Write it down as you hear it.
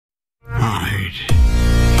right.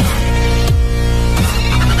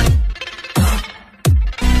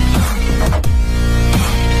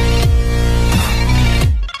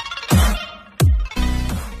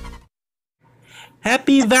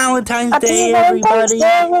 Happy Valentine's Day, everybody!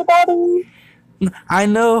 I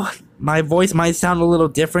know my voice might sound a little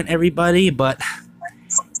different, everybody, but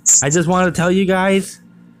I just want to tell you guys,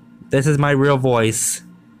 this is my real voice.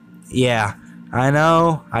 Yeah, I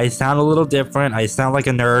know I sound a little different. I sound like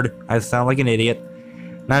a nerd. I sound like an idiot.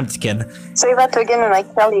 No, I'm just kidding. So you want to again and I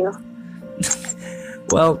tell you.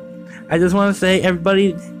 Well, I just want to say,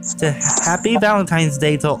 everybody, happy Valentine's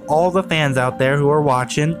Day to all the fans out there who are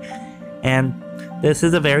watching. And this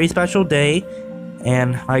is a very special day,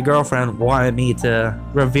 and my girlfriend wanted me to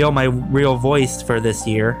reveal my real voice for this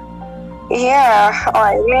year. Yeah,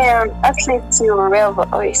 I mean, at least your real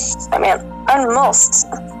voice. I mean, almost.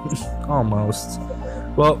 Almost.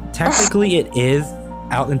 Well, technically it is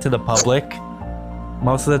out into the public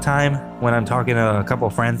most of the time when I'm talking to a couple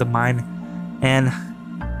friends of mine. And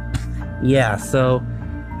yeah, so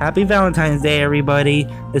happy Valentine's Day, everybody.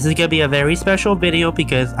 This is gonna be a very special video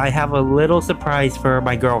because I have a little surprise for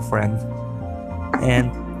my girlfriend. And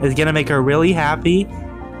it's gonna make her really happy,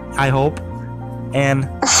 I hope. And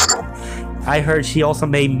I heard she also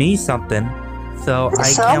made me something. So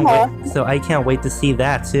I can't wait to see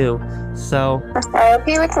that too. So I'll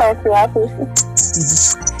be with my happy.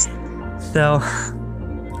 So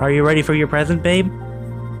are you ready for your present, babe?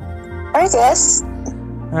 I guess.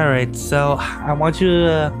 Alright, so I want you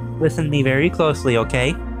to listen to me very closely,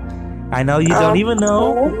 okay? I know you don't even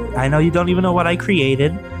know. I know you don't even know what I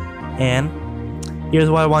created. And here's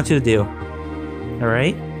what I want you to do.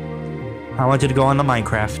 Alright? I want you to go on to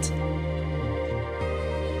Minecraft.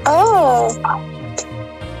 Oh.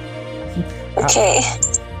 Okay.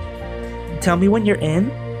 Tell me when you're in,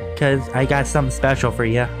 because I got something special for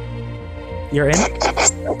you. You're in?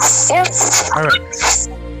 Yeah. Alright.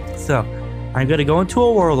 So, I'm gonna go into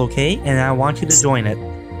a world, okay? And I want you to join it.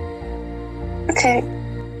 Okay.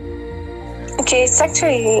 Okay, it's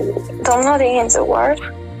actually downloading in the world.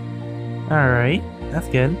 Alright, that's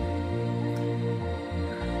good.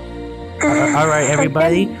 Alright,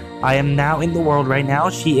 everybody. I am now in the world right now.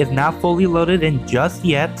 She is not fully loaded in just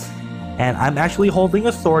yet. And I'm actually holding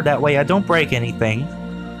a sword, that way I don't break anything.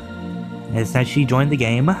 And since she joined the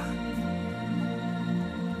game.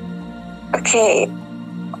 Okay.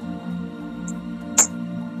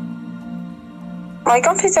 My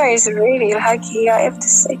computer is really laggy, I have to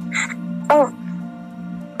say. Oh.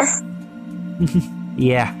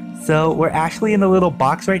 Yeah, so we're actually in a little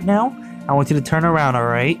box right now. I want you to turn around,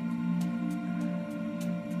 alright?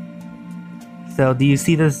 So, do you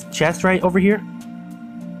see this chest right over here?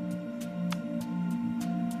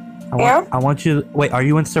 I want you to, wait, are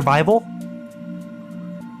you in survival?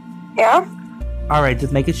 Yeah? Alright,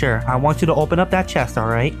 just making sure. I want you to open up that chest,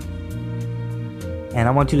 alright? And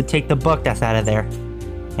I want you to take the book that's out of there.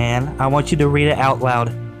 And I want you to read it out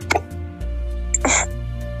loud.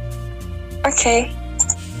 Okay.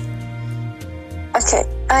 Okay,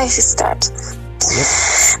 I should start.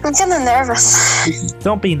 Yep. I'm kinda nervous.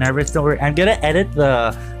 Don't be nervous, don't worry. I'm gonna edit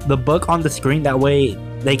the book on the screen, that way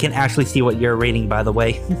they can actually see what you're reading, by the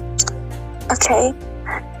way. Okay,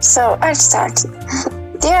 so I'll start.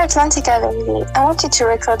 Dear Atlantica lady, I want you to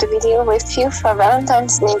record a video with you for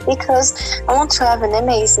Valentine's Day because I want to have an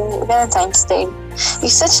amazing Valentine's Day. You're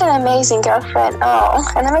such an amazing girlfriend. Oh,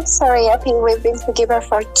 and I'm very happy we've been together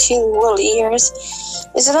for 2 whole years.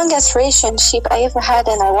 It's the longest relationship I ever had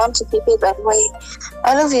and I want to keep it that way.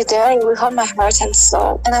 I love you dearly with all my heart and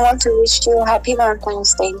soul, and I want to wish you a happy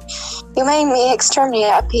Valentine's Day. You made me extremely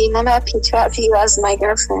happy and I'm happy to have you as my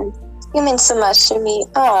girlfriend. You mean so much to me.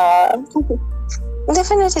 Oh.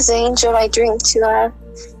 Definitely the angel I dream to have.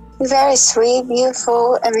 You're very sweet,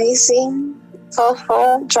 beautiful, amazing,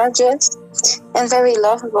 thoughtful, gorgeous, and very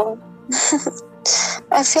lovable.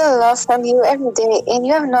 I feel love from you every day, and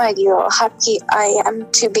you have no idea how happy I am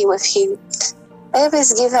to be with you. Every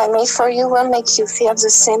gift I made for you will make you feel the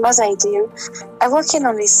same as I do. I'm working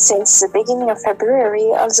on this since the beginning of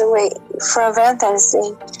February, all the way for Valentine's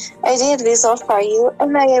Day. I did this all for you,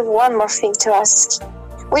 and I have one more thing to ask.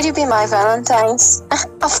 Will you be my Valentine's?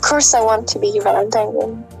 Of course I want to be your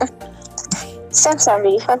Valentine. Sounds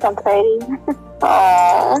sorry, contemplating.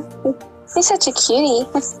 Aww. You're such a cutie.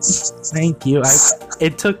 Thank you.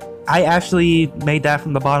 I actually made that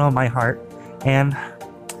from the bottom of my heart. And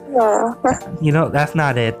you know, that's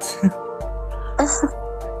not it.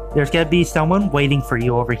 There's gotta be someone waiting for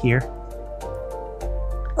you over here.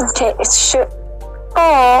 Okay, it's sure.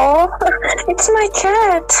 Oh, it's my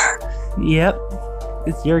cat. Yep,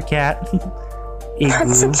 it's your cat.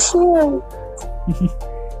 That's so cute.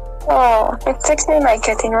 Oh, it's actually my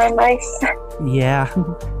cat in real life. Yeah.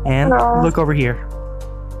 And Aw. look over here.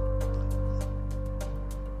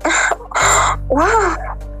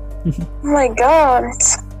 Wow! Oh my god,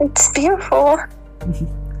 it's beautiful.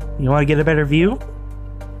 You want to get a better view?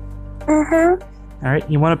 Mm-hmm. Alright,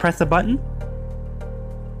 you want to press the button?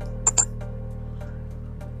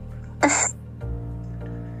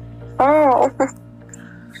 Oh.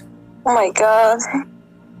 Oh my god.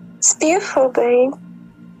 It's beautiful, babe.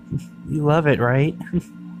 You love it, right?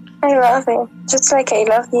 I love it. Just like I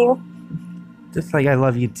love you. Just like I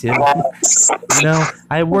love you too. You know,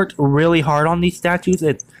 I worked really hard on these statues.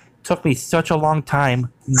 It took me such a long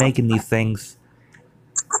time making these things.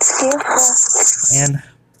 It's beautiful. And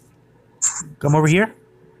come over here.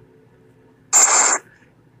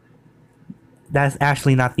 That's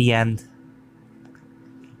actually not the end.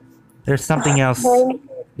 There's something else. Babe,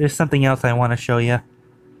 There's something else I want to show you.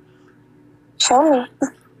 show me.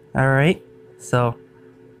 Alright, so...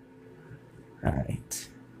 Alright.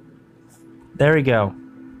 There we go.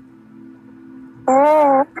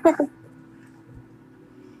 Oh.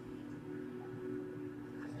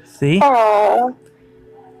 See? Oh.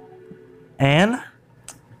 And...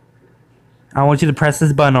 I want you to press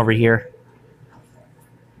this button over here.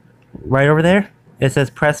 Right over there, it says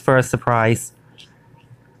press for a surprise.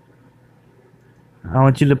 I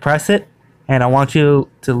want you to press it, and I want you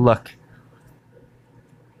to look.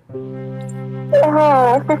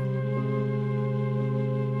 Oh.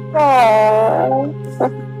 Oh.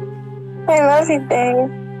 I love it,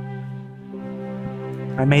 babe.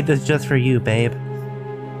 I made this just for you, babe.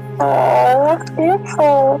 Oh, that's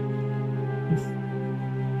beautiful.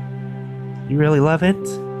 You really love it?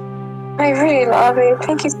 I really love it.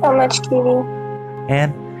 Thank you so much, Kitty.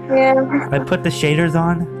 And Yeah. I put the shaders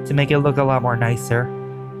on to make it look a lot more nicer.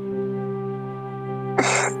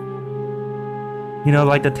 You know,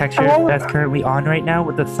 like the texture that's currently on right now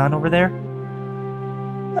with the sun over there?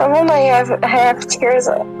 And when I have tears,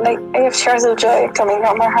 like I have tears of joy coming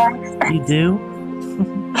out my heart. You do?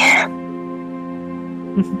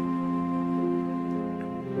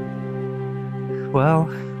 Well,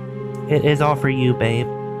 it is all for you, babe.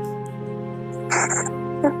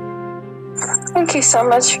 Thank you so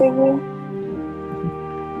much for you.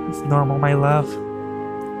 It's normal, my love.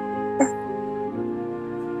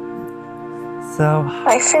 So,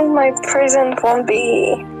 I think my present won't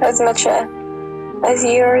be as much as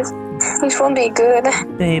yours. It won't be good.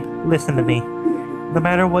 babe, listen to me. No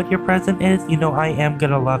matter what your present is, you know I am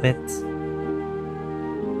gonna love it.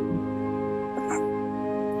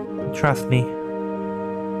 Trust me.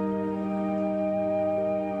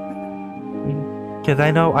 Because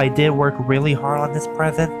I know I did work really hard on this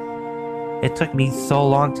present. It took me so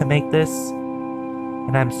long to make this.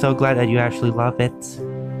 And I'm so glad that you actually love it.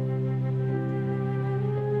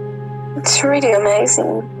 It's really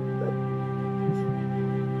amazing.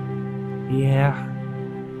 Yeah.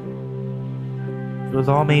 It was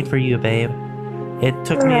all made for you, babe. It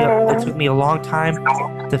took me a long time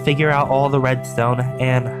to figure out all the redstone,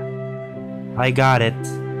 and I got it.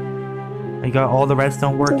 I got all the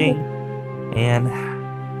redstone working, and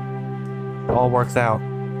it all works out.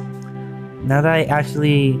 Now that I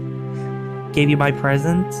actually gave you my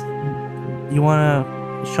present, you wanna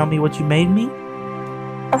show me what you made me?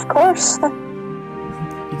 Of course. You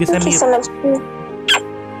can send Thank me you so much.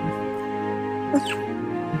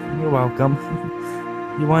 You're welcome.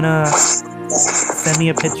 You wanna send me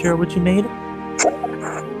a picture of what you made?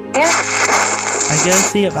 Yeah. I gotta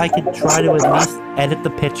see if I can try to at least edit the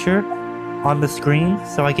picture on the screen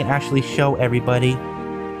so I can actually show everybody.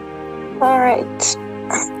 Alright.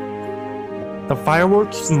 The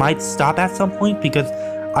fireworks might stop at some point because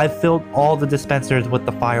I filled all the dispensers with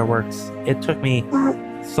the fireworks. It took me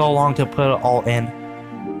so long to put it all in.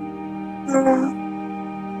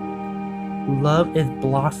 Love is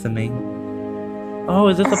blossoming. Oh,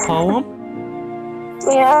 is this a poem?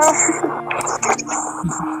 Yeah.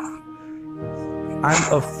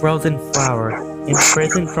 I'm a frozen flower,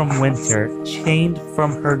 imprisoned from winter, chained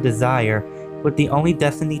from her desire, with the only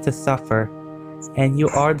destiny to suffer. And you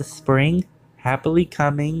are the spring, happily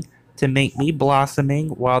coming to make me blossoming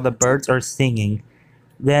while the birds are singing.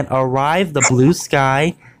 Then arrive the blue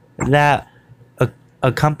sky that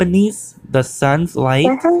accompanies the sun's light,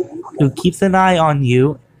 who keeps an eye on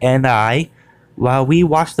you and I, while we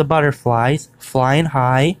watch the butterflies flying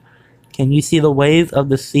high. Can you see the waves of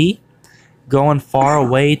the sea going far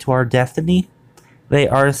away to our destiny? They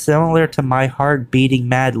are similar to my heart beating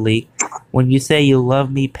madly when you say you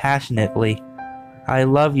love me passionately. I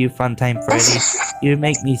love you, Funtime Freddy. You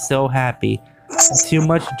make me so happy. Too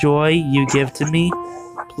much joy you give to me.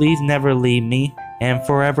 please never leave me, and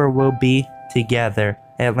forever we'll be together.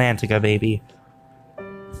 Atlantica, baby.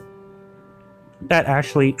 That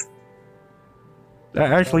actually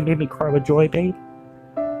made me cry with joy, babe.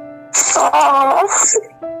 Oh.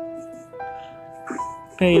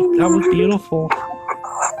 Babe, that was beautiful.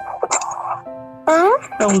 Huh?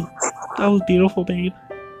 That was beautiful, babe.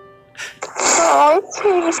 Oh,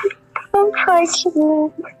 please. Don't cry to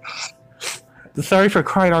me. Sorry for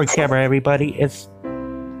crying on camera, everybody.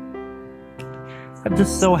 I'm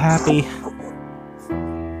just so happy.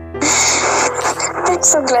 I'm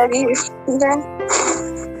so glad you're there.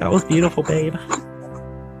 That was beautiful, babe.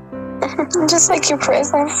 Just like your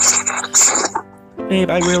present. Babe,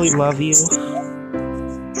 I really love you.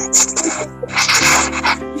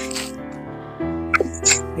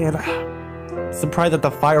 And I'm surprised that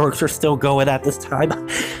the fireworks are still going at this time.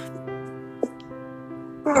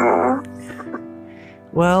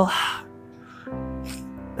 Well,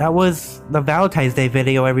 that was the Valentine's Day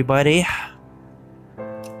video, everybody.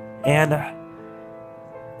 And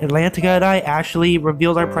Atlantica and I actually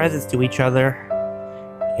revealed our presents to each other.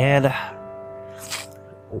 And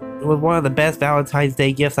it was one of the best Valentine's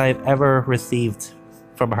Day gifts I've ever received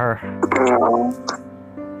from her.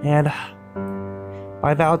 And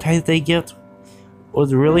my Valentine's Day gift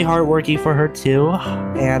was really hardworking for her too.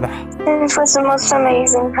 And it was the most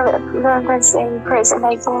amazing Valentine's Day present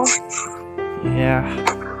I got.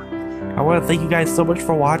 Yeah. I want to thank you guys so much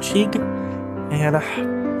for watching. And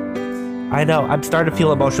I know, I'm starting to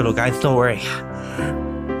feel emotional, guys. Don't worry.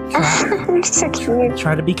 You're so cute.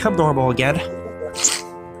 Trying to become normal again.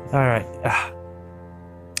 Alright.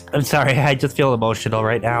 I'm sorry, I just feel emotional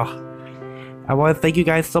right now. I want to thank you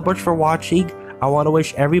guys so much for watching. I want to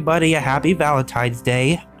wish everybody a happy Valentine's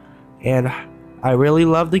Day. And I really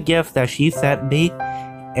love the gift that she sent me.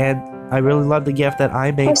 And I really love the gift that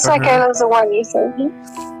I made Just for like her. I love the one you sent me.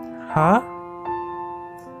 Huh?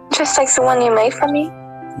 Just like the one you made for me.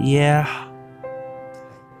 Yeah.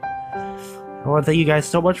 I want to thank you guys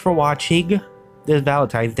so much for watching this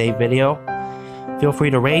Valentine's Day video. Feel free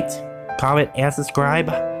to rate, comment, and subscribe.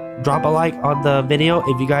 Drop a like on the video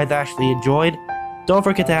if you guys actually enjoyed. Don't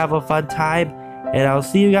forget to have a fun time. And I'll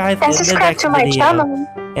see you guys in the subscribe next to my video. channel.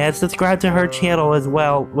 And subscribe to her channel as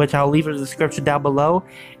well, which I'll leave in the description down below.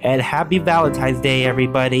 And happy Valentine's Day,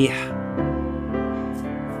 everybody.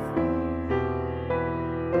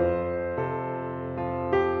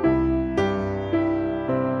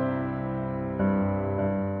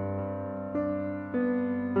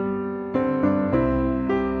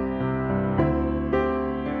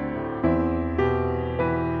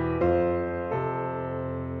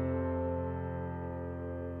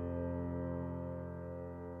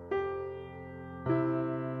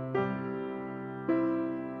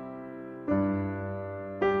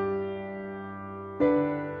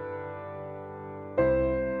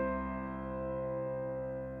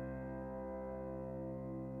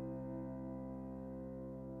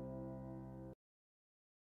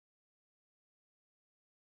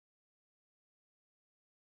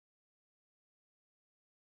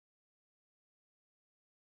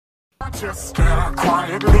 Just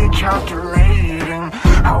quietly calculating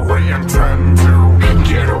how we intend to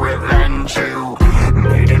get revenge you.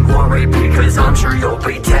 Needn't worry because I'm sure you'll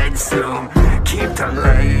be dead soon. Keep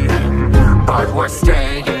delaying, but we're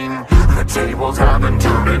staying. The tables haven't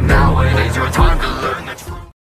turned and now it is your time to learn the truth.